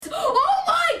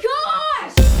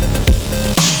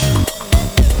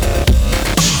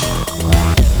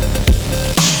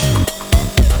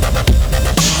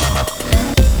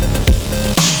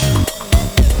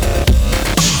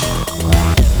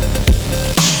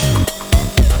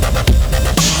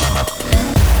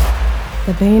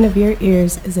The Bane of Your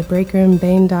Ears is a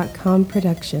BreakerandBayn.com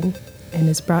production and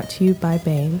is brought to you by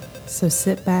Bayn. So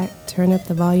sit back, turn up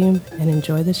the volume, and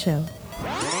enjoy the show.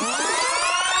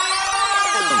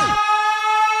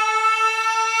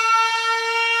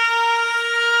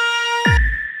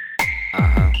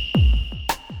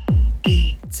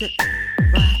 B to A,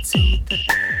 Y to the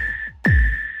A.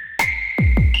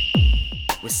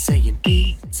 We're saying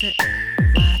B to A,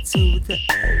 Y to the A.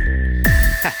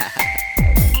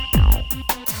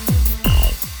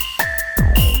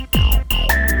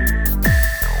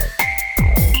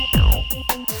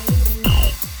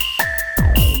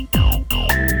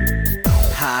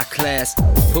 High class,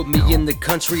 put me in the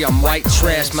country, I'm white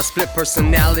trash. My split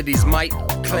personalities might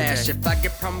clash. If I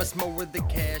get promised more with the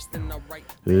cash, then I'll write.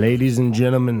 Ladies and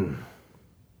gentlemen,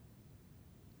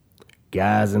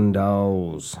 guys and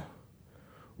dolls,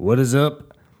 what is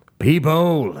up,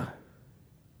 people?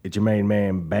 It's your main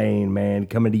man, Bayn, man,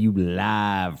 coming to you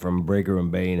live from Breaker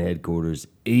and Bayn headquarters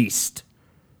east.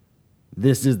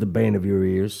 This is the Bane of your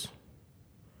ears.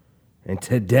 And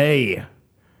today,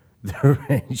 there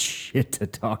ain't shit to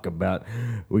talk about.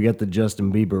 We got the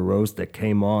Justin Bieber roast that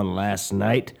came on last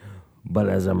night, but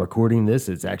as I'm recording this,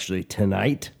 it's actually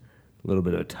tonight. A little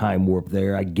bit of a time warp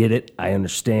there. I get it. I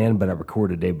understand, but I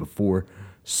recorded a day before,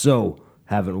 so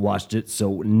haven't watched it.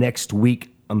 So next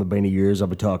week on the Bane of Your Ears, I'll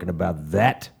be talking about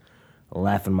that.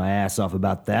 Laughing my ass off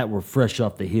about that. We're fresh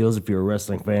off the heels, if you're a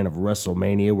wrestling fan, of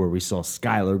WrestleMania, where we saw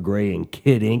Skylar Grey and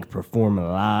Kid Ink perform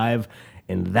live,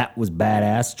 and that was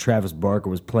badass. Travis Barker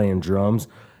was playing drums,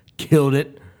 killed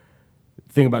it.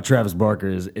 The thing about Travis Barker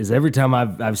is every time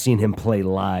I've seen him play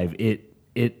live, it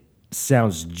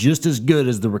sounds just as good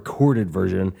as the recorded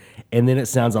version, and then it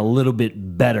sounds a little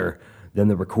bit better than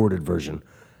the recorded version.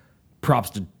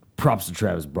 Props to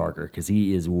Travis Barker, because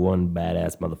he is one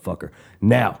badass motherfucker.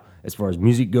 Now, as far as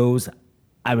music goes,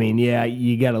 I mean, yeah,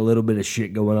 you got a little bit of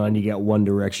shit going on. You got One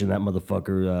Direction, that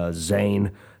motherfucker,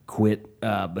 Zayn, quit,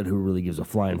 but who really gives a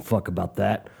flying fuck about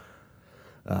that?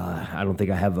 I don't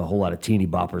think I have a whole lot of teeny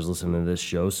boppers listening to this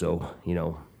show, so, you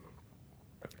know,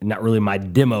 not really my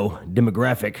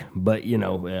demographic, but, you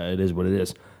know, it is what it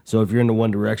is. So if you're into One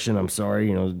Direction, I'm sorry,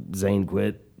 you know, Zayn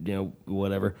quit, you know,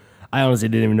 whatever. I honestly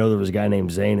didn't even know there was a guy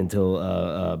named Zayn until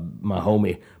my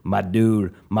homie, my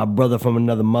dude, my brother from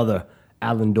another mother,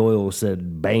 Alan Doyle,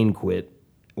 said Bayn quit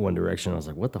One Direction. I was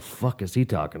like, what the fuck is he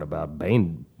talking about?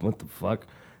 Bayn, what the fuck?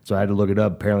 So I had to look it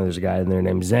up. Apparently there's a guy in there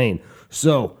named Zayn.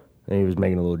 So, and he was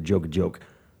making a little joke.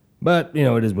 But, you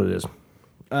know, it is what it is.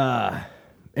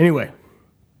 Anyway,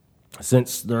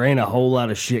 since there ain't a whole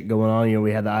lot of shit going on, you know,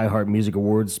 we had the iHeart Music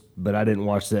Awards, but I didn't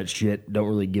watch that shit. Don't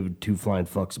really give two flying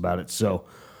fucks about it. So,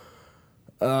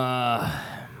 we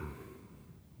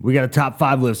got a top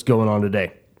 5 list going on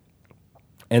today.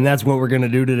 And that's what we're going to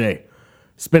do today.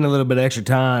 Spend a little bit of extra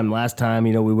time. Last time,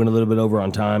 you know, we went a little bit over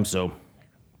on time, so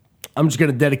I'm just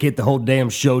going to dedicate the whole damn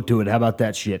show to it. How about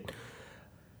that shit?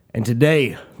 And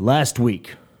today, last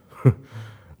week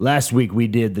we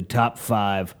did the top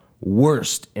 5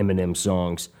 worst Eminem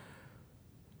songs.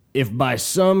 If by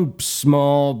some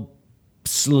small,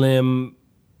 slim,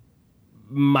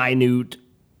 minute,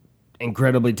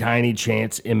 incredibly tiny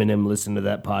chance Eminem listened to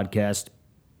that podcast,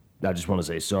 I just want to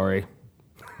say sorry.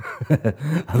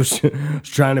 I was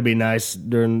trying to be nice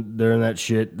during that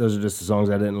shit. Those are just the songs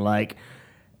I didn't like.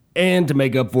 And to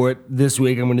make up for it, this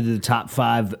week I'm going to do the top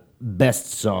 5 best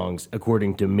songs,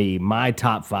 according to me. My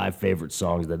top 5 favorite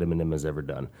songs that Eminem has ever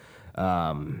done.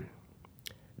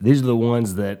 These are the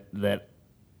ones that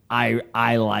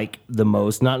I like the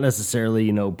most. Not necessarily,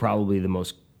 you know, probably the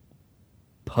most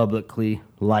publicly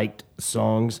liked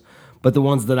songs, but the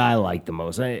ones that I like the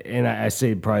most. I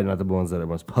say probably not the ones that are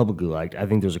most publicly liked. I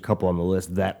think there's a couple on the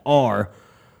list that are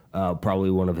probably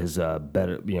one of his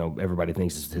better, you know, everybody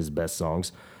thinks it's his best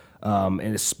songs.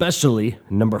 And especially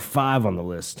number 5 on the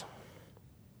list.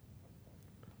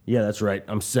 Yeah, that's right.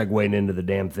 I'm segueing into the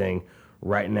damn thing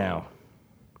right now.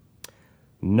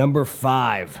 Number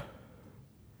 5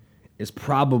 is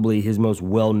probably his most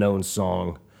well-known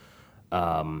song,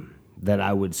 that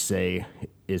I would say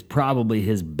is probably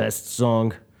his best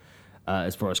song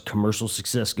as far as commercial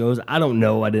success goes. I don't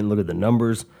know. I didn't look at the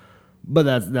numbers,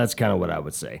 but that's kind of what I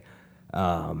would say.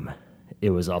 It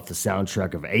was off the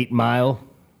soundtrack of 8 Mile.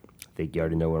 I think you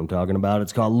already know what I'm talking about.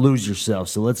 It's called Lose Yourself,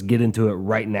 so let's get into it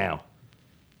right now.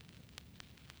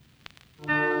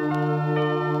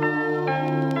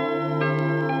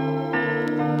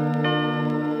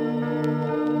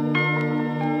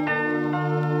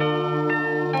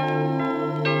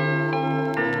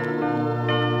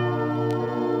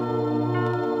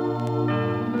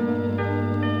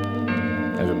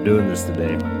 As I'm doing this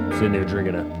today, sitting here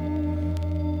drinking a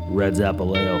Reds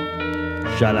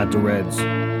Apaleo. Shout out to Reds.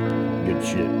 Good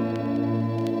shit.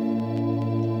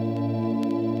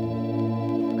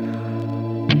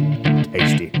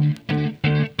 Tasty.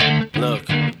 Look.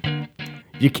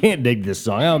 You can't dig this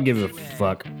song. I don't give a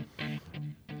fuck.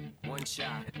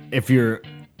 If you're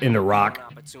into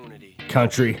rock,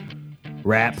 country,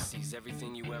 rap,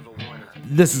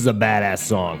 this is a badass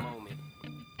song.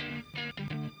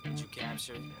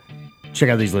 Check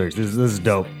out these lyrics. This is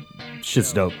dope.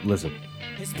 Shit's dope. Listen.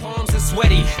 His palms are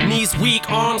sweaty, knees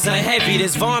weak, arms are heavy.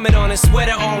 There's vomit on his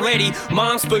sweater already.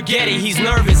 Mom's spaghetti, he's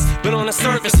nervous, but on the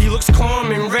surface he looks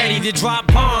calm and ready to drop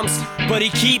bombs. But he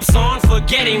keeps on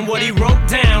forgetting what he wrote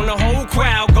down. The whole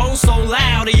crowd goes so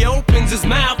loud, he opens his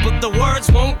mouth, but the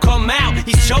words won't come out.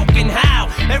 He's choking how?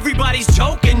 Everybody's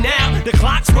joking now. The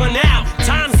clock's run out,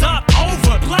 time's up,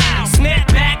 over, plow. Snap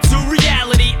back to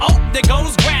reality, oh, there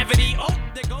goes gravity. Oh,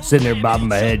 there goes Sitting there bobbing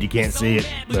my head, you can't see it,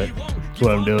 but that's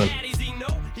what I'm doing.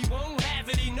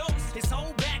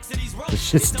 This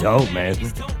shit's dope, man.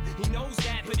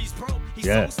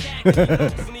 Yeah.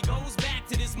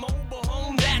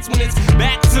 When it's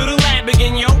back to the lab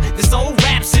again, yo. This old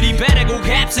rhapsody better go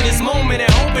capture this moment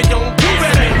and hope it don't do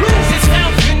better. Lose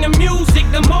itself in the music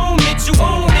the moment you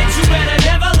own it. You better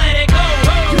never let it go.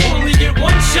 You only get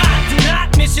one shot. Do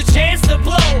not miss your chance to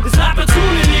blow. This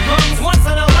opportunity comes once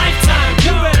in a lifetime.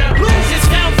 You better lose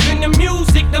yourself in the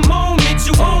music the moment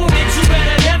you own it. You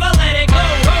better never let it go.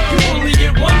 You only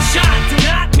get one shot. Do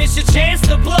not miss your chance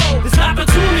to blow. This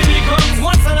opportunity comes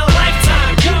once in a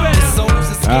lifetime. You better.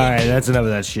 Alright, that's enough of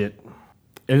that shit.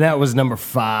 And that was number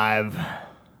 5,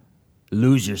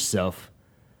 Lose Yourself,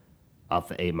 off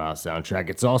the 8 Mile soundtrack.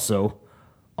 It's also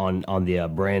on the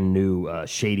brand new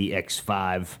Shady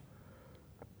X5.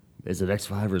 Is it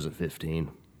X5 or is it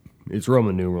 15? It's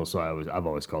Roman numeral, so I've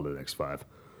always called it X5.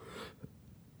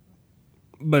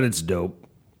 But it's dope.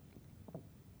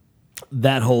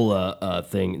 That whole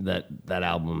thing, that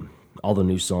album, all the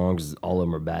new songs, all of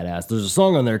them are badass. There's a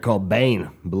song on there called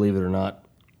Bayn, believe it or not.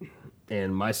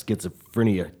 And my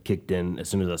schizophrenia kicked in as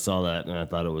soon as I saw that, and I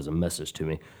thought it was a message to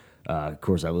me. Of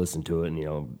course, I listened to it, and,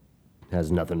 it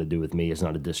has nothing to do with me. It's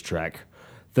not a diss track.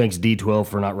 Thanks, D12,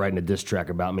 for not writing a diss track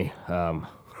about me.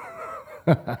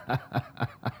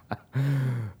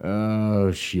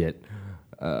 Oh, shit.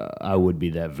 I would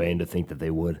be that vain to think that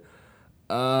they would.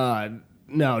 No,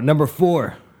 number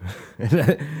 4.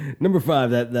 Number 5,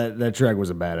 that track was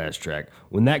a badass track.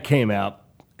 When that came out,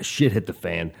 shit hit the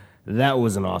fan. That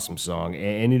was an awesome song.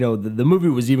 And the movie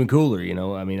was even cooler,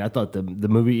 I mean, I thought the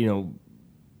movie, you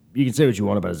can say what you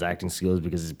want about his acting skills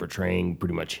because he's portraying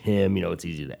pretty much him. It's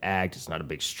easy to act. It's not a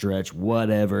big stretch,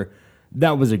 whatever.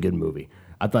 That was a good movie.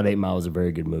 I thought 8 Mile was a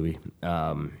very good movie.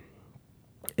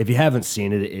 If you haven't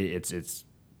seen it, it's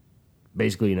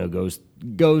basically,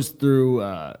 goes through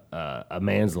a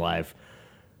man's life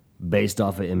based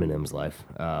off of Eminem's life.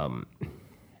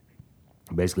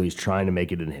 Basically, he's trying to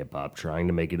make it in hip-hop, trying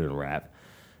to make it in rap,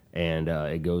 and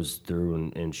it goes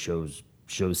through and shows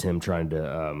him trying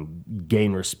to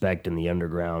gain respect in the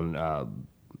underground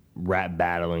rap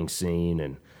battling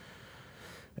scene,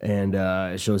 and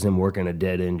it shows him working a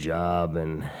dead-end job,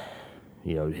 and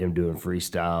him doing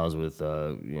freestyles with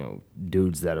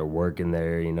dudes that are working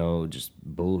there, just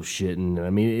bullshitting. I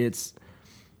mean,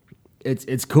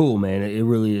 it's cool, man. It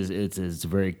really is. It's a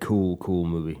very cool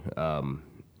movie.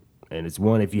 And it's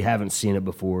one, if you haven't seen it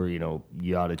before,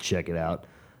 you ought to check it out.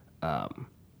 I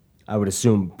would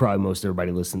assume probably most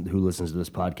everybody who listens to this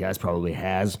podcast probably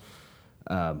has.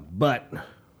 But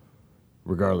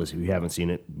regardless, if you haven't seen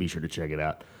it, be sure to check it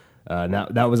out. Now,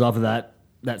 that was off of that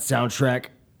soundtrack.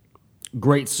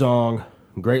 Great song,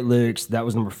 great lyrics. That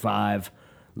was number 5,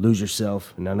 Lose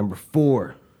Yourself. Now, number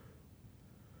 4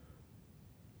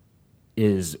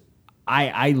 is,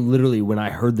 I literally, when I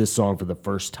heard this song for the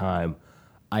first time,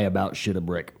 I about shit a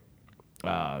brick.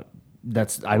 I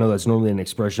know that's normally an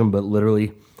expression, but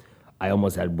literally, I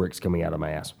almost had bricks coming out of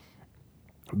my ass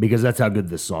because that's how good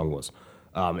this song was.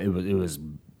 It was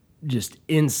just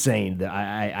insane. That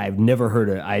I had never heard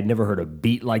a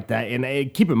beat like that.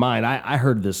 And keep in mind, I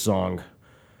heard this song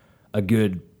a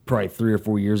good probably 3 or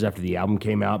 4 years after the album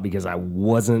came out because I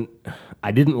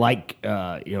didn't like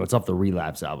it's off the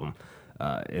Relapse album.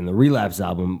 In the Relapse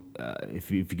album, if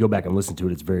you go back and listen to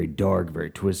it, it's very dark, very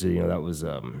twisted. That was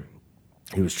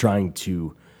he was trying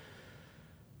to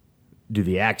do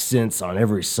the accents on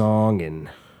every song, and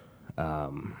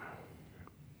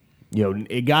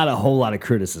it got a whole lot of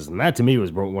criticism. That to me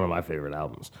was one of my favorite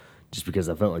albums, just because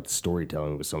I felt like the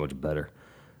storytelling was so much better.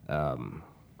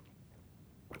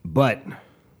 But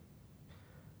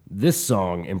This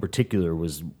song in particular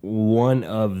was one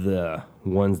of the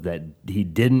ones that he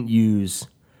didn't use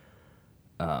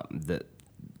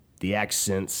the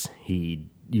accents. He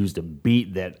used a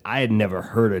beat that I had never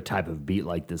heard a type of beat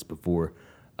like this before,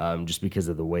 just because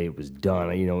of the way it was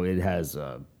done. You know, it has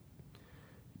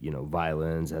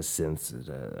violins, has synths,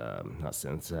 not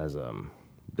synths, has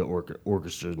the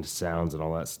orchestra and sounds and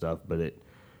all that stuff. But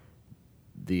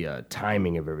the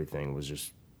timing of everything was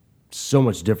just so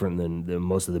much different than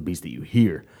most of the beats that you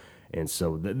hear. And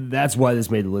so that's why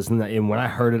this made the list. And when I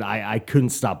heard it, I couldn't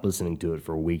stop listening to it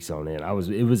for weeks on end.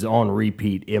 It was on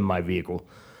repeat in my vehicle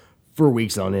for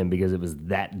weeks on end because it was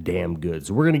that damn good.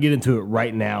 So we're going to get into it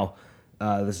right now.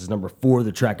 This is number 4.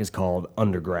 The track is called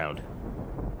Underground.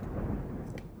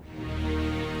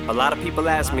 A lot of people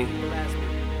ask me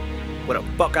what the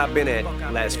fuck I've been at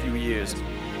the last few years.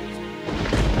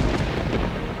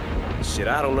 Shit,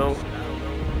 I don't know.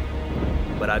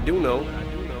 But I do know.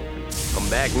 I'm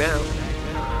back now.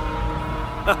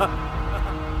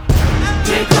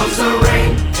 Here comes the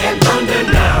rain and thunder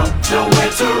now. Nowhere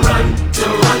to run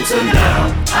to now.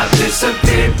 I've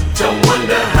disappeared, don't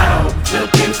wonder how.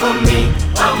 Looking for me,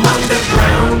 I'm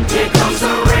underground. Here comes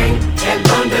the rain and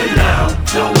thunder now.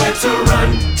 Nowhere to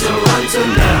run to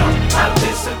now. I've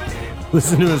disappeared.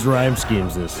 Listen to his rhyme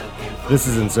schemes. This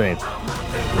is insane.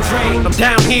 I'm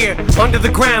down here, under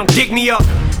the ground, dig me up.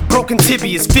 Broken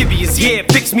tibias, fibias, yeah,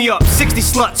 fix me up. 60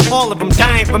 sluts, all of them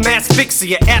dying from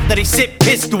asphyxia after they sit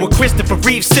pissed through a Christopher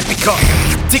Reeve sippy cup.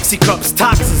 Dixie cups,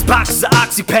 toxins, boxes of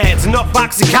oxypads, enough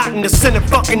oxycontin to send a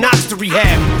fucking ox to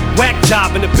rehab. Whack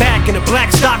job in the back in a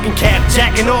black stocking cap,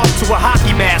 jacking off to a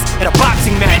hockey mask at a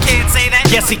boxing match. You can't say that?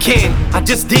 Yes, he can. I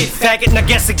just did, faggot, and I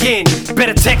guess again.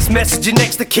 Better text message your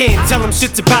next to kin. Tell him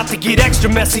shit's about to get extra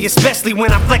messy, especially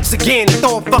when I flex again and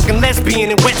throw a fucking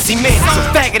lesbian in wet cement. So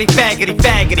faggoty, faggoty,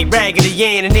 faggoty. Raggedy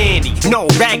Ann and Andy. No,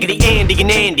 Raggedy Andy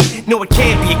and Andy. No, it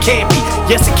can't be, it can't be.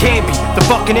 Yes, it can be. The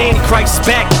fucking Antichrist is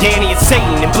back, Danny and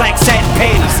Satan in black satin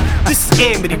panties. This is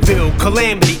Amityville,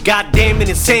 calamity, goddamn it,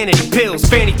 insanity. Pills,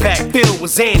 fanny pack, filled with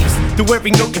Xannies. Through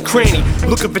every nook and cranny,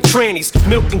 looking for trannies.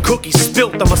 Milk and cookies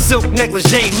spilt on my silk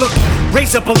negligee. Looky,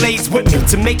 raise up a lace with me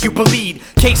to make you bleed.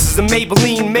 Cases of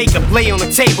Maybelline makeup lay on a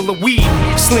table of weed.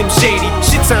 Slim Shady,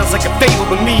 shit sounds like a fable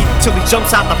to me. Till he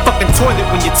jumps out the fucking toilet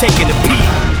when you're taking a pee.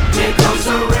 Here comes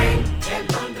the rain and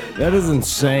thunder. That is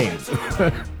insane.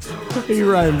 He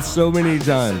rhymes so many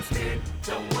times.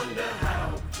 Don't wonder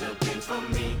how. Looking for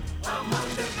me, I'm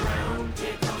underground.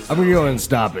 Here comes I'm going to go ahead and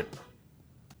stop it.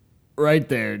 Right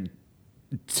there.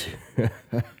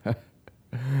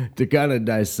 To kind of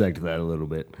dissect that a little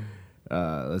bit.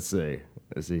 Let's see.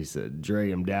 He said,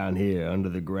 Dre, I'm down here under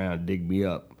the ground, dig me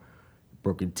up.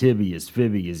 Broken tibias,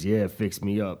 fibias, yeah, fix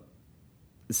me up.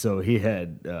 So he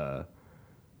had the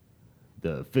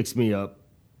fix me up.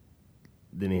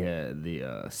 Then he had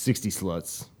the 60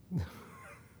 sluts.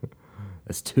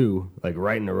 That's 2, like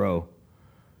right in a row.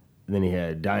 And then he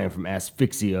had dying from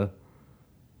asphyxia.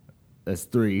 That's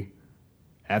 3.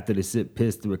 After they sit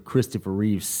pissed through a Christopher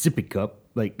Reeve sippy cup.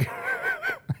 Like,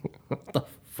 what the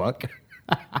fuck?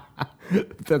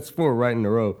 That's 4 right in a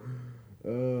row.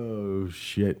 Oh,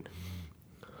 shit.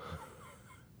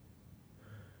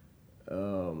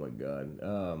 Oh, my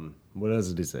God. What else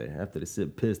did he say? After they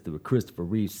sit pissed through a Christopher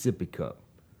Reeve sippy cup.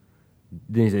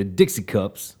 Then he said Dixie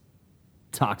cups,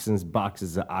 toxins,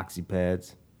 boxes of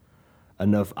oxypads,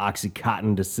 enough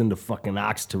oxycontin to send a fucking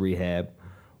ox to rehab,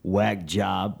 whack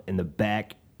job in the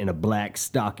back in a black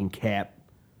stocking cap,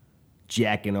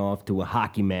 jacking off to a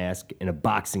hockey mask in a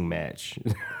boxing match.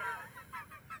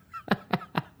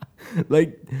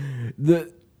 Like,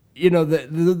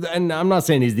 and I'm not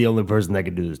saying he's the only person that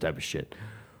can do this type of shit,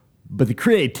 but the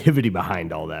creativity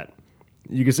behind all that,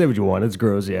 you can say what you want, it's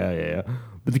gross, yeah.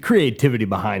 But the creativity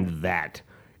behind that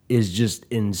is just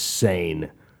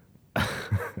insane.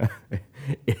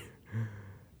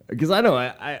 Because I know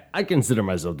I consider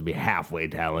myself to be halfway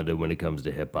talented when it comes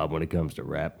to hip hop, when it comes to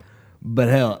rap. But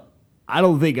hell, I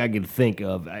don't think I could think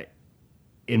of,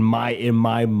 in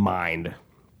my mind,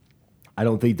 I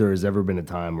don't think there has ever been a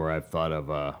time where I've thought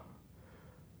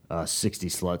of 60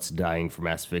 sluts dying from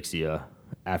asphyxia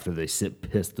after they sit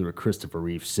pissed through a Christopher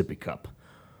Reeve sippy cup.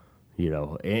 You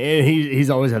know, and he's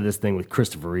always had this thing with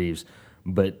Christopher Reeves,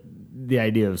 but the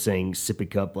idea of saying sippy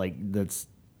cup, like, that's,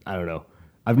 I don't know.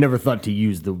 I've never thought to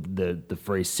use the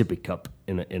phrase sippy cup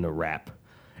in a rap.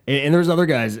 And there's other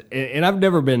guys, and I've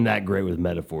never been that great with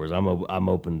metaphors. I'm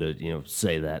open to,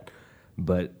 say that.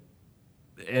 But,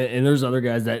 and there's other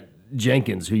guys that,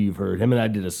 Jenkins, who you've heard, him and I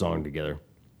did a song together,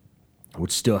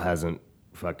 which still hasn't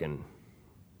fucking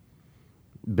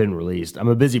been released. I'm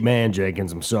a busy man,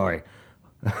 Jenkins, I'm sorry.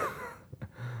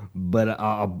 but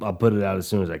I'll put it out as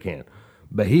soon as I can.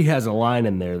 But he has a line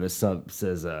in there that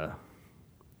says,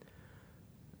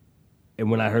 and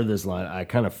when I heard this line, I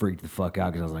kind of freaked the fuck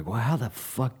out because I was like, well, how the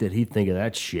fuck did he think of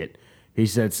that shit? He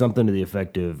said something to the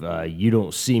effect of, you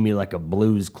don't see me like a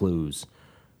Blues Clues.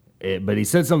 But he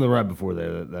said something right before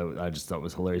that I just thought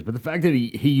was hilarious. But the fact that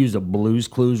he used a Blues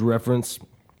Clues reference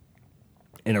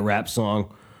in a rap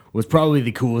song was probably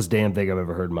the coolest damn thing I've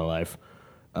ever heard in my life.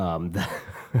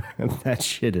 That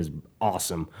shit is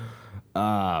awesome.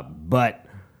 But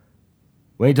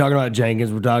we ain't talking about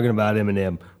Jenkins. We're talking about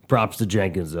Eminem. Props to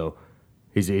Jenkins, though.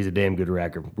 He's a damn good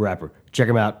rapper. Check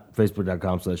him out,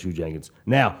 facebook.com/Jenkins.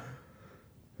 Now,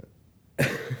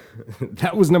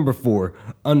 that was number 4,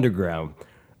 Underground.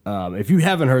 If you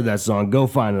haven't heard that song, go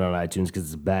find it on iTunes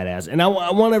because it's badass. And I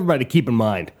want everybody to keep in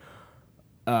mind,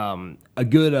 a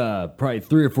good probably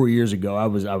 3 or 4 years ago, I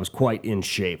was quite in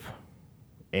shape,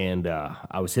 and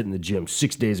I was hitting the gym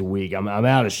 6 days a week. I'm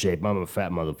out of shape. I'm a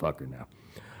fat motherfucker now.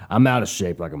 I'm out of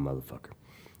shape like a motherfucker.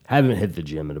 Haven't hit the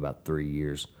gym in about 3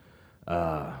 years.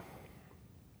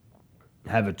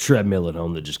 Have a treadmill at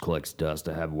home that just collects dust.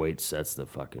 I have weight sets that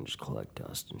fucking just collect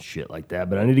dust and shit like that.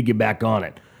 But I need to get back on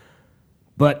it.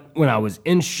 But when I was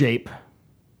in shape,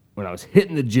 when I was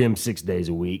hitting the gym 6 days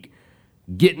a week,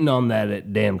 getting on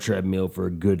that damn treadmill for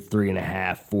a good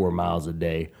 3.5, 4 miles a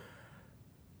day,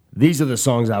 these are the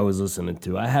songs I was listening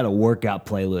to. I had a workout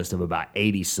playlist of about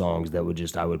 80 songs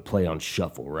that I would play on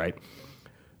shuffle, right?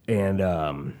 And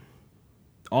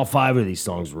all 5 of these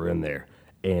songs were in there.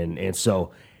 And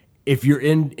so if you're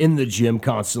in the gym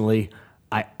constantly,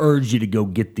 I urge you to go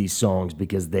get these songs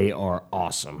because they are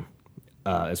awesome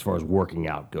as far as working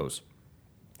out goes.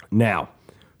 Now,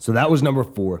 so that was number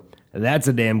 4. That's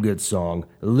a damn good song.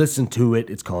 Listen to it.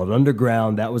 It's called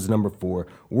Underground. That was number 4.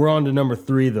 We're on to number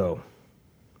 3, though.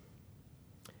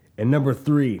 And number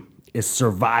 3 is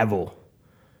Survival.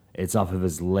 It's off of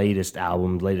his latest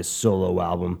solo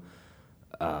album,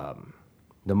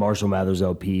 the Marshall Mathers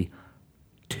LP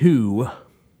 2.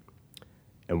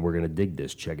 And we're going to dig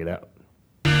this. Check it out.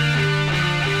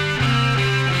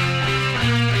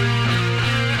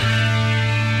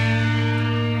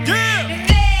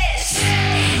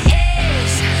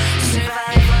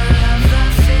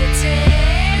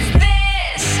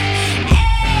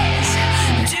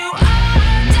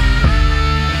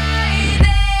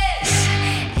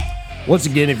 Once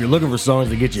again, if you're looking for songs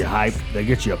that get you hyped, that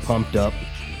get you pumped up,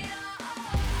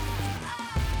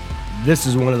 this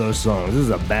is one of those songs. This is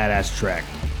a badass track.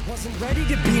 Wasn't ready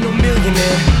to be no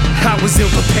millionaire. I was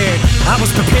ill prepared. I was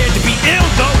prepared to be ill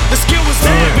though. The skill was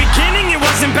there. Beginning, it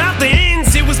wasn't about the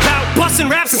ends. It was about busting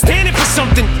raps and standing for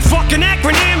something. Fucking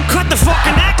acronym. Cut the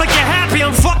fucking act like you're happy.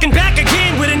 I'm fucking back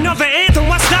again with another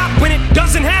anthem. Why stop when it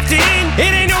doesn't have to end?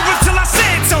 It ain't over till I say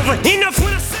it's over. Enough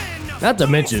when I say enough. Not to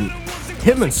mention,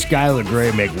 him and Skylar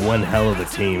Grey make one hell of a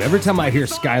team. Every time I hear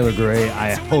Skylar Grey,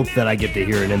 I hope that I get to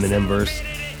hear an Eminem verse.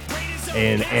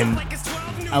 And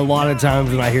a lot of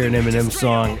times when I hear an Eminem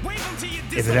song,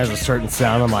 if it has a certain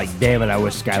sound, I'm like, damn it, I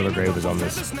wish Skylar Grey was on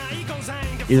this.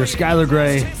 Either Skylar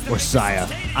Grey or Sia.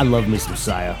 I love me some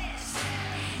Sia.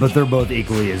 But they're both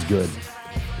equally as good.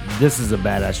 This is a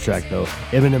badass track, though.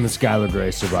 Eminem and Skylar Grey,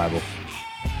 Survival.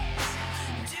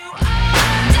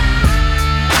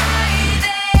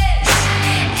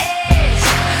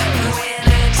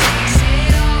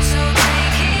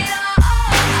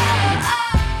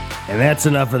 And that's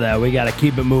enough of that. We got to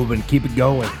keep it moving, keep it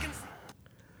going.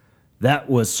 That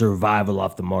was Survival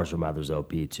off the Marshall Mathers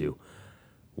LP 2.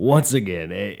 Once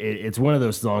again, it's one of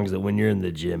those songs that when you're in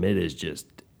the gym, it is just,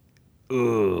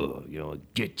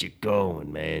 get you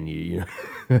going, man. You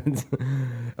know,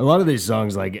 a lot of these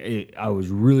songs, I was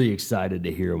really excited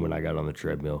to hear them when I got on the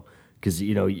treadmill, because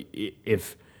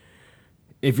if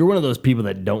you're one of those people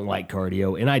that don't like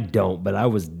cardio, and I don't, but I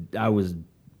was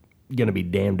gonna be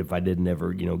damned if I didn't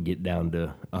ever, get down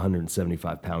to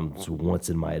 175 pounds once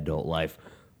in my adult life.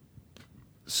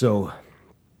 So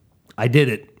I did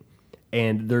it,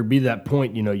 and there'd be that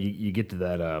point, you get to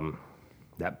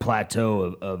that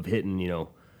plateau of hitting,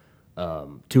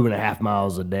 2.5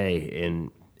 miles a day, and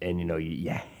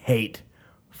you hate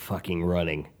fucking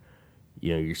running.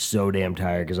 You're so damn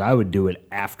tired, because I would do it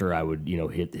after I would,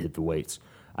 hit the weights.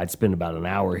 I'd spend about an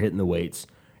hour hitting the weights,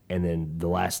 and then the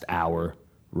last hour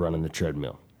running the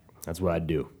treadmill. That's what I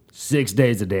do. 6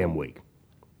 days a damn week.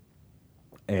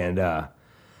 And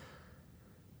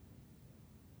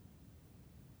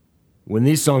when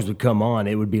these songs would come on,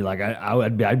 it would be like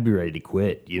I'd be ready to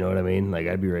quit. You know what I mean? Like,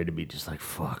 I'd be ready to be just like,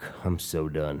 fuck, I'm so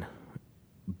done.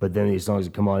 But then these songs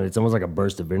would come on, it's almost like a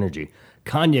burst of energy.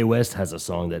 Kanye West has a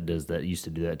song that does that, used to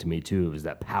do that to me too. It was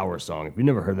that Power song. If you've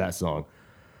never heard that song,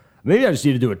 Maybe I just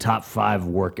need to do a top 5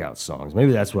 workout songs.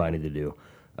 Maybe that's what I need to do.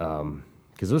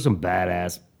 Because there's some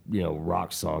badass,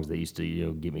 rock songs that used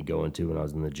to, get me going to when I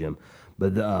was in the gym.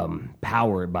 But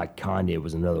Power by Kanye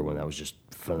was another one that was just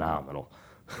phenomenal.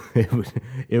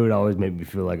 It would always make me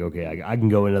feel like, okay, I can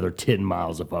go another 10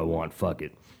 miles if I want. Fuck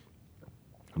it.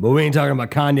 But we ain't talking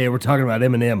about Kanye. We're talking about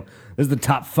Eminem. This is the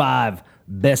top 5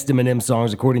 best Eminem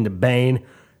songs according to Bayn.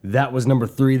 That was number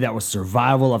 3. That was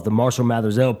Survival off the Marshall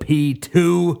Mathers LP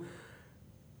 2.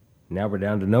 Now we're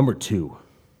down to number 2.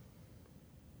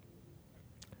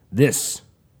 This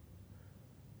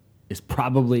is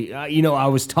probably, I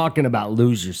was talking about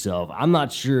Lose Yourself. I'm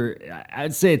not sure.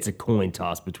 I'd say it's a coin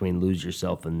toss between Lose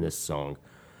Yourself and this song.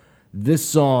 This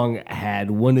song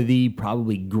had one of the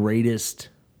probably greatest,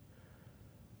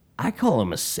 I call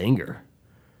him a singer,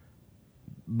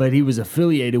 but he was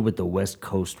affiliated with the West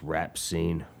Coast rap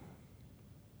scene.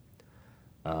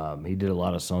 He did a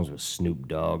lot of songs with Snoop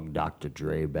Dogg, Dr.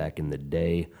 Dre back in the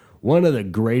day. One of the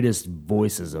greatest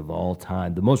voices of all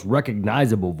time, the most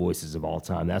recognizable voices of all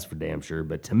time, that's for damn sure.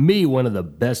 But to me, one of the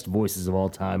best voices of all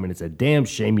time, and it's a damn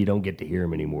shame you don't get to hear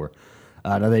him anymore.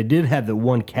 Now, they did have the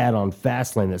one cat on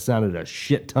Fastlane that sounded a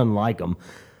shit ton like him,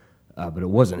 but it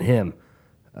wasn't him.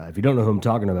 If you don't know who I'm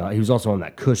talking about, he was also on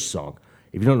that Kush song.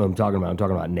 If you don't know who I'm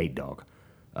talking about Nate Dogg.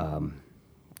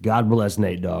 God bless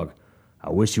Nate Dogg. I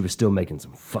wish he was still making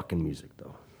some fucking music,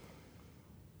 though.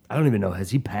 I don't even know. Has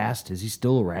he passed? Is he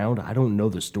still around? I don't know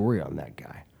the story on that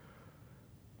guy.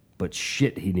 But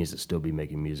shit, he needs to still be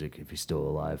making music if he's still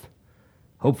alive.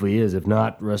 Hopefully he is. If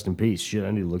not, rest in peace. Shit, I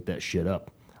need to look that shit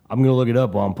up. I'm going to look it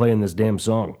up while I'm playing this damn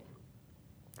song.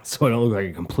 So I don't look like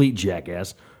a complete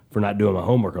jackass for not doing my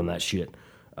homework on that shit.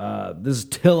 This is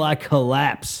Till I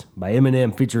Collapse by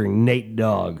Eminem featuring Nate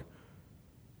Dogg.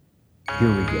 Here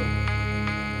we go.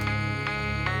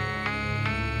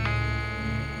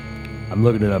 I'm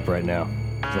looking it up right now,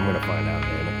 because I'm going to find out,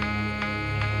 damn it.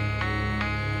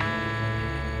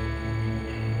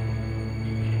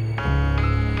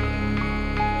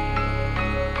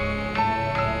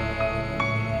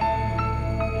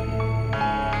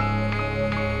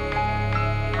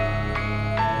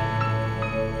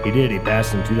 He did. He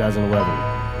passed in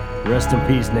 2011. Rest in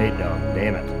peace, Nate Dogg.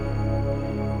 Damn it.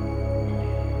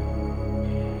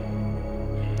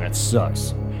 That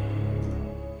sucks.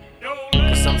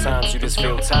 Sometimes you just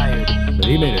feel tired. But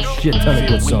he made a shit ton of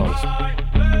good songs.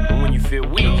 And when you feel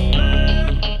weak,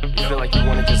 you feel like you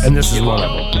want to just. And this is one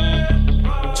of them.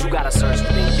 But you gotta search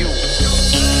within you.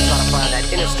 Try to find that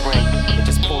inner strength and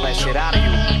just pull that shit out of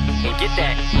you. And get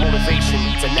that motivation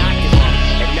to not give up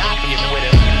and not be a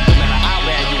quitter. No matter how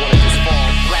bad you wanna just fall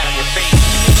flat on your face.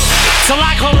 Till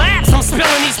I collapse, I'm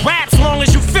spilling these raps. Long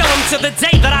as you feel them to the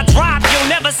day that I drop.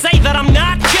 You'll never say that I'm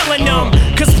not killing them.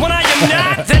 Cause when I am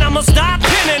not, then I'ma stop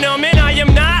pinning them. And I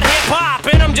am not hip-hop,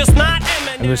 and I'm just not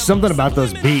Eminem. And there's something about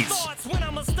those beats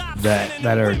that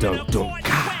are dum.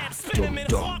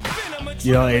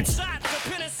 It's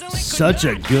such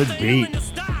a good beat.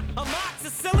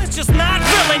 It's just not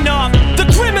real enough.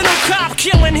 The criminal cop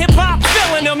killing hip-hop,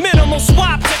 filling a minimal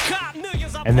swap to cop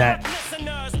millions of and that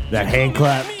hand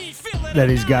clap that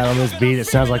he's got on this beat, it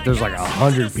sounds like there's like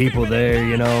 100 people there,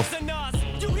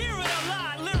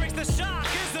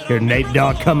 Hear Nate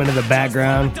Dogg coming in the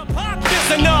background.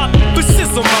 Listen up, but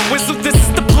sizzle my whistle, this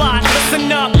is the plot.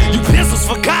 Listen up, you pistols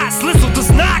for God, Slizzle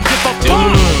does not give a fuck. Till the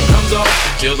moon comes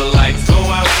off, till the lights go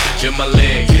out, till my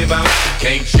leg give out,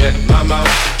 can't shut my mouth,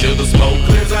 till the smoke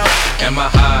clears out, and my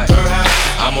high,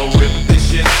 I'ma rip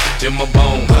this shit, till my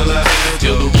bone holla,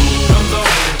 till the roof comes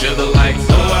off, till the lights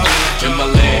go out, till my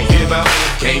leg give out,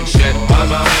 can't shut my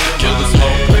mouth, till the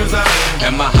smoke clears out,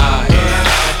 and my high,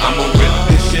 I'ma rip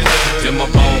this shit, till my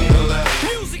bone holla.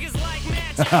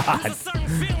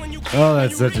 Oh,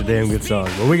 that's such a damn good song.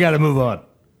 But we got to move on.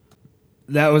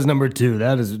 That was number 2.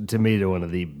 That is, to me, one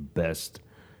of the best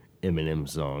Eminem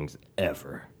songs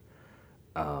ever.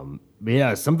 But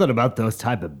yeah, something about those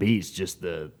type of beats, just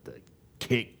the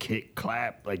kick,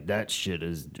 clap, like that shit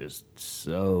is just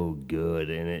so good.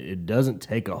 And it doesn't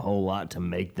take a whole lot to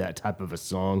make that type of a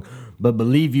song. But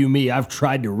believe you me, I've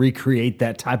tried to recreate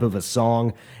that type of a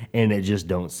song, and it just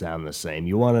don't sound the same.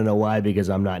 You want to know why? Because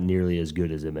I'm not nearly as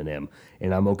good as Eminem.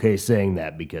 And I'm okay saying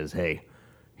that because, hey,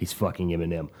 he's fucking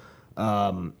Eminem.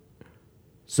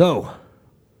 So,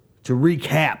 to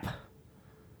recap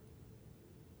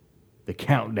the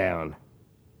countdown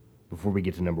before we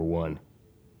get to number 1.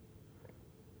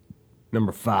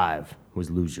 Number 5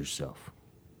 was Lose Yourself,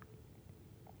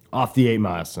 off the 8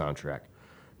 Mile soundtrack.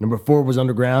 Number 4 was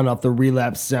Underground, off the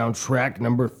Relapse soundtrack.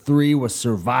 Number 3 was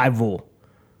Survival,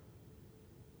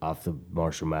 off the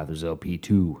Marshall Mathers LP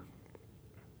 2.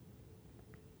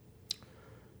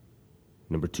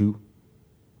 Number 2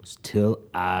 was Till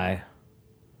I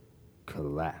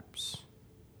Collapse.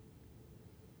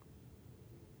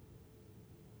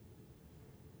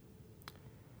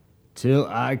 Till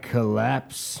I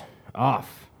Collapse,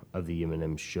 off of the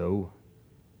Eminem Show.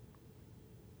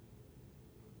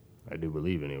 I do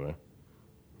believe, anyway.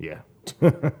 Yeah.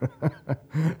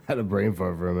 Had a brain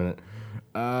fart for a minute.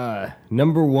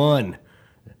 Number 1.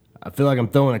 I feel like I'm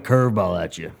throwing a curveball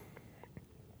at you.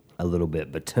 A little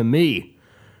bit. But to me,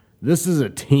 this is a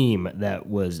team that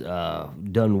was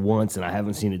done once, and I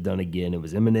haven't seen it done again. It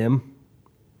was Eminem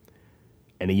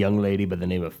and a young lady by the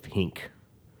name of Pink.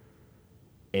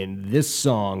 And this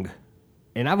song,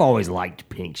 and I've always liked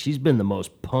Pink. She's been the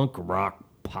most punk rock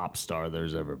pop star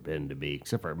there's ever been to me,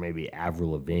 except for maybe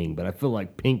Avril Lavigne. But I feel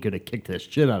like Pink could have kicked the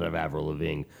shit out of Avril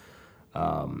Lavigne.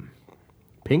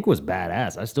 Pink was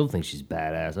badass. I still think she's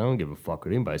badass. I don't give a fuck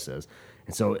what anybody says.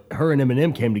 And so her and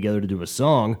Eminem came together to do a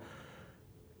song,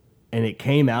 and it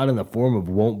came out in the form of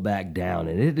Won't Back Down.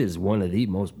 And it is one of the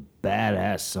most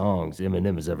badass songs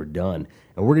Eminem has ever done.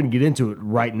 And we're going to get into it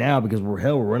right now because we're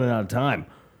running out of time.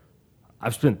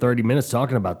 I've spent 30 minutes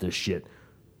talking about this shit.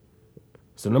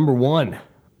 So number 1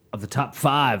 of the top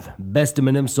 5 best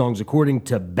Eminem songs according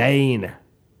to Bayn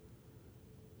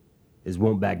is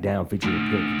Won't Back Down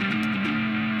featuring Pink.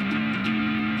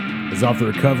 It's off the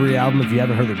Recovery album. If you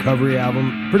haven't heard the Recovery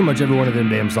album, pretty much every one of them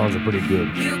damn songs are pretty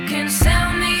good. You can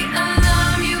sound the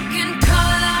alarm, you can call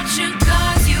out your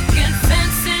guards, you can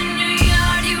fence in your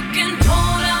yard, you can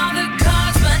hold all the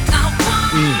cards, but I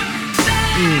won't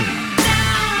back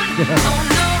down. Oh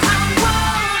no, I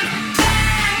won't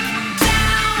back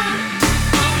down.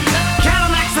 Oh no.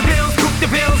 Cadillacs the bills, coop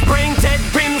the bills, brain dead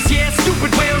rims, yeah,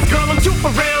 stupid wheels. Girl, I'm too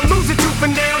for real, lose it tooth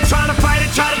and nail. Try to fight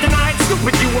it, try to deny it,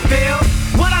 stupid you will fail.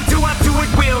 What I do it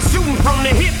will. Shooting from the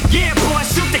hip, yeah, boy,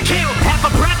 shoot to kill. Half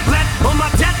a breath left on my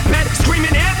deathbed,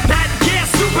 screaming F that, yeah,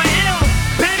 super ill.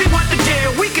 Baby, what the deal?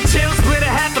 We can chill, split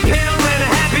a half a pill and a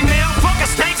happy meal. Fuck a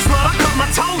steak slut, I cut my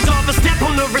toes off and step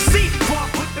on the receipt.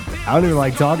 I don't even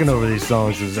like talking over these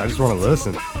songs, I just want to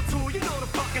listen.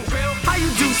 How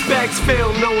you douchebags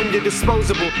feel knowing you're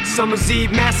disposable? Summer's Eve,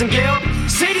 Massengale.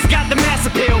 Shady's got the mass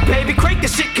appeal, baby. Crank the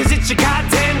shit cause it's your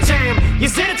goddamn jam. You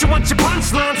said that you want your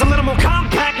punchlines a little more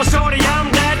compact. Well, shorty, I'm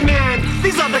that man.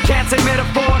 These other cats ain't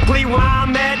metaphorically where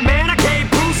I'm at, man. I gave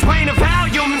Bruce Wayne a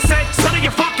Valium and said, settle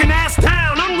your fucking ass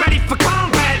down. I'm ready for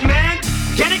combat, man.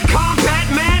 Get it, combat,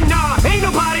 man? Nah, ain't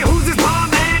nobody who's his bomb,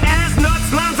 man. Ass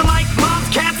nuts, lines are like moms,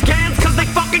 cats, cans, cause they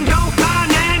fucking go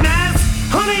bananas.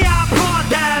 Honey, I brought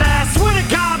that ass. Swear to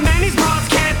God, man, these broads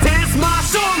can't dance. Ma,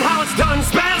 show 'em how it's done.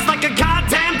 Spaz like a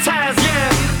goddamn Taz,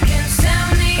 yeah. You can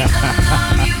sound the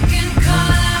alarm, you can call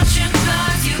out your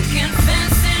guards, you can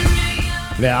fence in your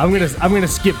yard. Yeah, I'm gonna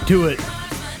skip to it,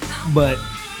 but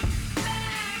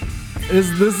this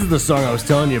is the song I was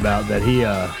telling you about that he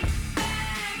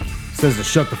says to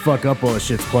shut the fuck up while the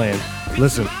shit's playing.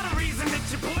 Listen,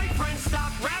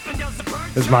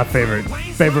 this is my favorite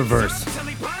verse.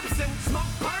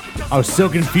 I was so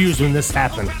confused when this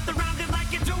happened.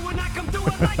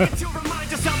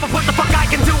 What the fuck I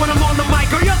can do when I'm on the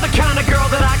mic? Or you're the kind of girl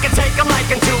that I can take a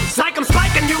liking to. It's like I'm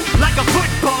spiking you like a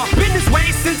football. Been this way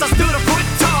since I stood a foot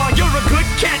tall. You're a good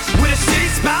catch with a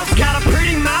shitty spouse. Got a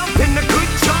pretty mouth and a good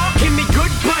jaw. Give me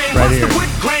good brain. Right here.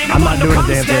 I'm not doing a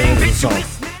damn thing in this song.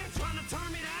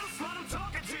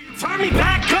 Turn me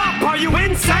back up. Are you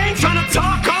insane? Trying to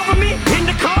talk over me in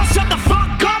the car? Shut the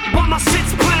fuck up while my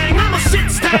shit's playing. I'm a shit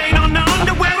stain on the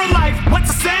underwear of life. What's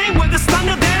the saying? Where there's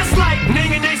thunder, there's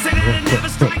lightning, and they say that it never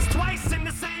strikes twice in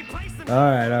the same place. All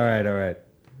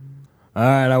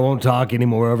right, I won't talk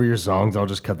anymore over your songs. I'll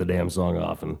just cut the damn song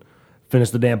off and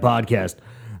finish the damn podcast.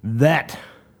 That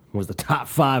was the top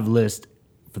 5 list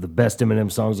for the best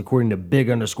Eminem songs according to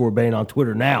Big_Bayn on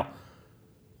Twitter. Now,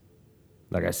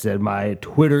 like I said, my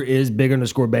Twitter is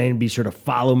Big_Bayn. Be sure to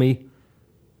follow me.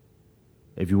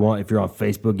 If you're on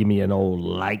Facebook, give me an old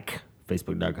like.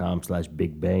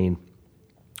 Facebook.com/BigBayn.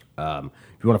 If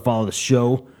you want to follow the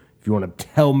show, if you want to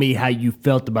tell me how you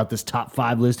felt about this top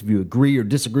 5 list, if you agree or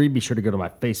disagree, be sure to go to my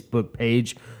Facebook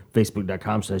page,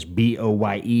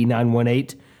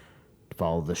 Facebook.com/BOYE918. To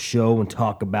follow the show and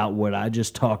talk about what I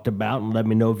just talked about and let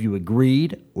me know if you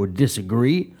agreed or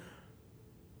disagree.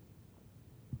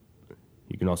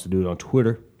 You can also do it on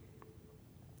Twitter.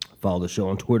 Follow the show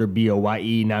on Twitter,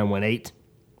 BOYE918.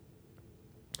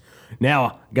 Now,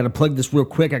 I got to plug this real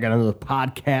quick. I got another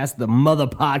podcast, the mother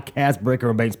podcast, Breaker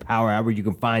and Bayn's Power Hour. You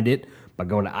can find it by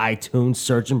going to iTunes,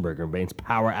 searching Breaker and Bayn's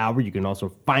Power Hour. You can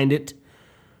also find it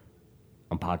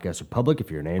on Podcast Republic.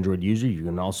 If you're an Android user, you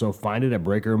can also find it at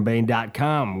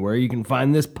breakerandbayn.com, where you can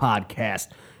find this podcast.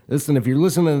 Listen, if you're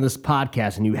listening to this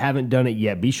podcast and you haven't done it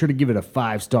yet, be sure to give it a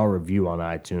 5-star review on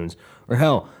iTunes. Or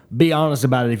hell, be honest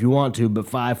about it if you want to, but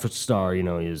 5-star,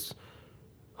 is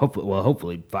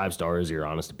hopefully 5-star is your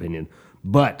honest opinion.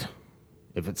 But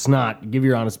if it's not, give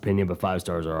your honest opinion, but 5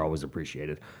 stars are always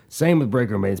appreciated. Same with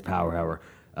Breaker and Bayn's Power Hour.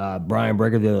 Brian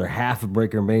Breaker, the other half of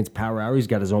Breaker and Bayn's Power Hour, he's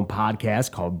got his own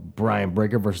podcast called Brian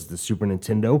Breaker versus the Super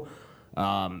Nintendo.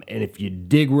 And if you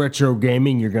dig retro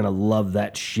gaming, you're going to love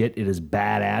that shit. It is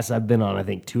badass. I've been on, I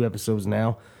think, 2 episodes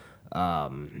now.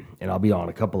 And I'll be on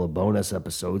a couple of bonus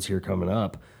episodes here coming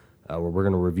up where we're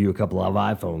going to review a couple of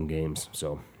iPhone games.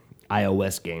 So,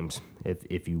 iOS games,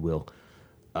 if you will.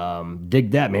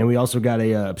 Dig that, man. We also got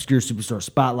a Obscure Superstar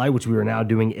Spotlight, which we are now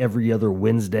doing every other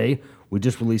Wednesday. We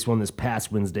just released one this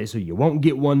past Wednesday, so you won't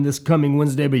get one this coming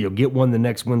Wednesday, but you'll get one the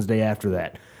next Wednesday after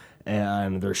that.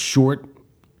 And they're short,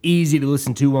 easy to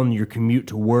listen to on your commute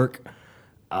to work,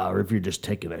 or if you're just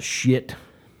taking a shit.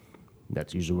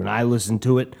 That's usually when I listen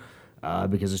to it,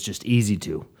 because it's just easy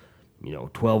to.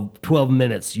 12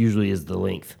 minutes usually is the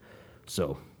length.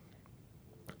 So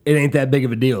it ain't that big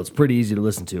of a deal. It's pretty easy to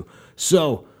listen to.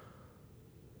 So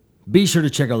be sure to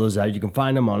check all those out. You can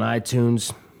find them on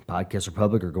iTunes, Podcast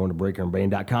Republic, or going to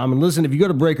breakerandbayn.com. And listen, if you go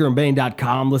to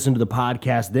breakerandbayn.com, listen to the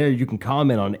podcast there. You can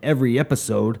comment on every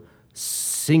episode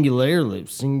singularly,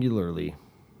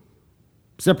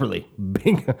 separately.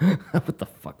 What the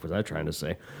fuck was I trying to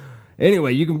say?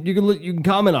 Anyway, you can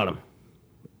comment on them,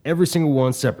 every single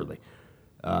one separately.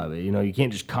 You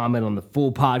can't just comment on the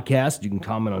full podcast. You can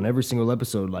comment on every single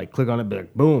episode. Like, click on it, be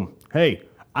like, boom, hey,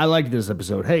 I liked this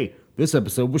episode. Hey, this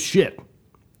episode was shit.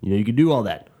 You can do all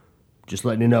that. Just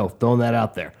letting you know, throwing that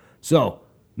out there. So,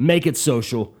 make it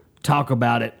social. Talk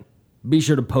about it. Be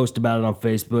sure to post about it on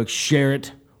Facebook. Share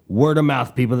it. Word of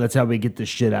mouth, people. That's how we get this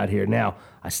shit out here. Now,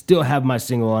 I still have my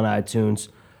single on iTunes.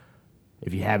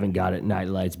 If you haven't got it, Night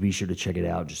Lights, be sure to check it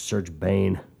out. Just search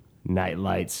Bayn, Night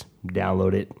Lights.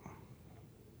 Download it.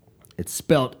 It's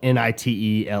spelled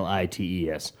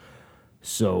Nitelits.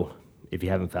 So, if you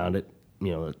haven't found it,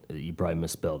 you probably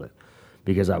misspelled it.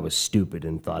 Because I was stupid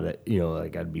and thought it,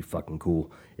 I'd be fucking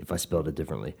cool if I spelled it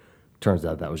differently. Turns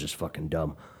out that was just fucking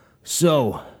dumb.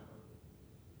 So,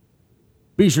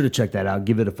 be sure to check that out.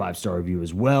 Give it a 5-star review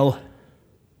as well.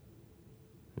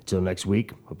 Until next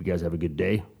week, hope you guys have a good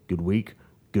day, good week,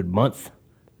 good month.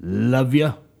 Love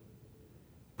ya.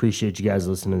 Appreciate you guys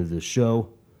listening to the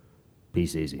show.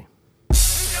 Peace easy.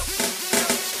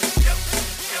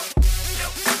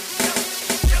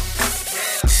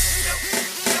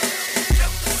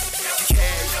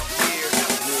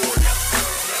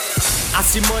 I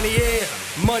see money here,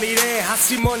 money there. I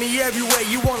see money everywhere.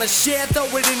 You wanna share? Throw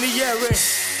it in the air.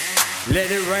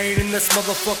 Let it rain in this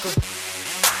motherfucker.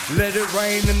 Let it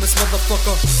rain in this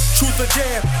motherfucker. Truth or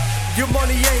dare, your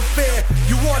money ain't fair.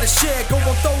 You wanna share? Go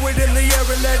and throw it in the air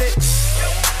and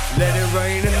let it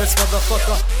rain in this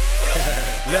motherfucker.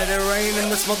 Let it rain in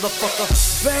this motherfucker.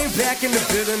 Bayn back in the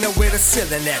building, now where the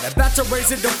ceiling at. About to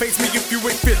raise it, don't face me if you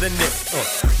ain't feeling it.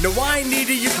 No, I ain't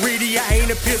needy, you greedy, I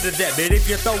ain't appeal to that. But if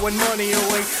you're throwing money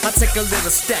away, I'll take a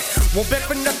little stack. Won't bet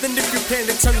for nothing if you plan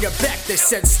to turn your back. They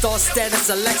said star status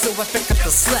select, so I pick up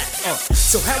the slack.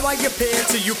 So how I appear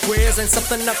to you queers ain't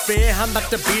something not fair. I'm about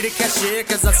to be the cashier,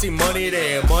 cause I see money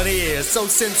there. Money is so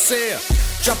sincere.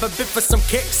 Drop a bit for some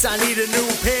kicks, I need a new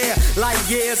pair. Like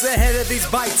years ahead of these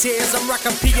bite tears. I'm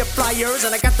rocking P.F. flyers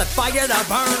and I got the fire to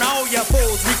burn all your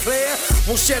fools. We clear?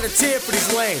 Won't shed a tear for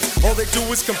these lames. All they do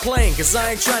is complain, cause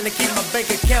I ain't trying to keep my bank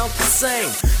account the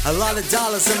same. A lot of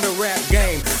dollars in the rap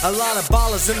game. A lot of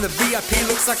ballers in the VIP.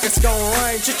 Looks like it's gonna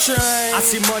rain. Cha-ching. I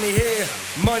see money here,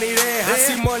 money there. I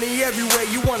see money everywhere.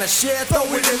 You wanna share? Throw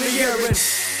it in the air and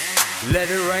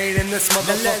let it rain in this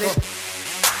motherfucker.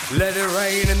 Let it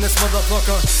rain in this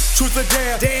motherfucker. Truth or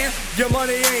dare, damn, your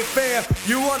money ain't fair.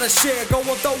 You wanna share, go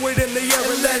and throw it in the air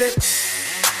and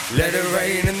let it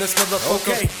rain in this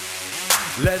motherfucker. Okay.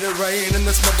 Let it rain in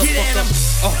this motherfucker. Get at him.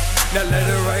 Now let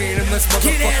it rain in this motherfucker.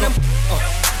 Get at him.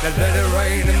 Now let it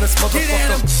rain in this motherfucker. Get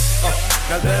at him.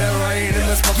 Now let it rain in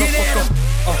this motherfucker. Get at him.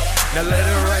 Now let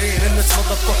it rain in this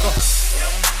motherfucker.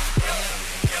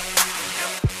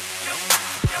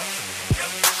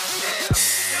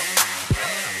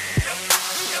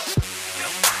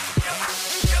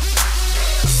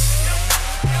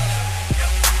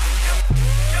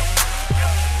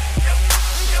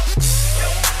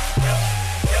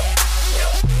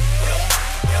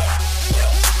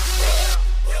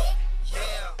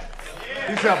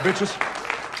 Peace out, bitches.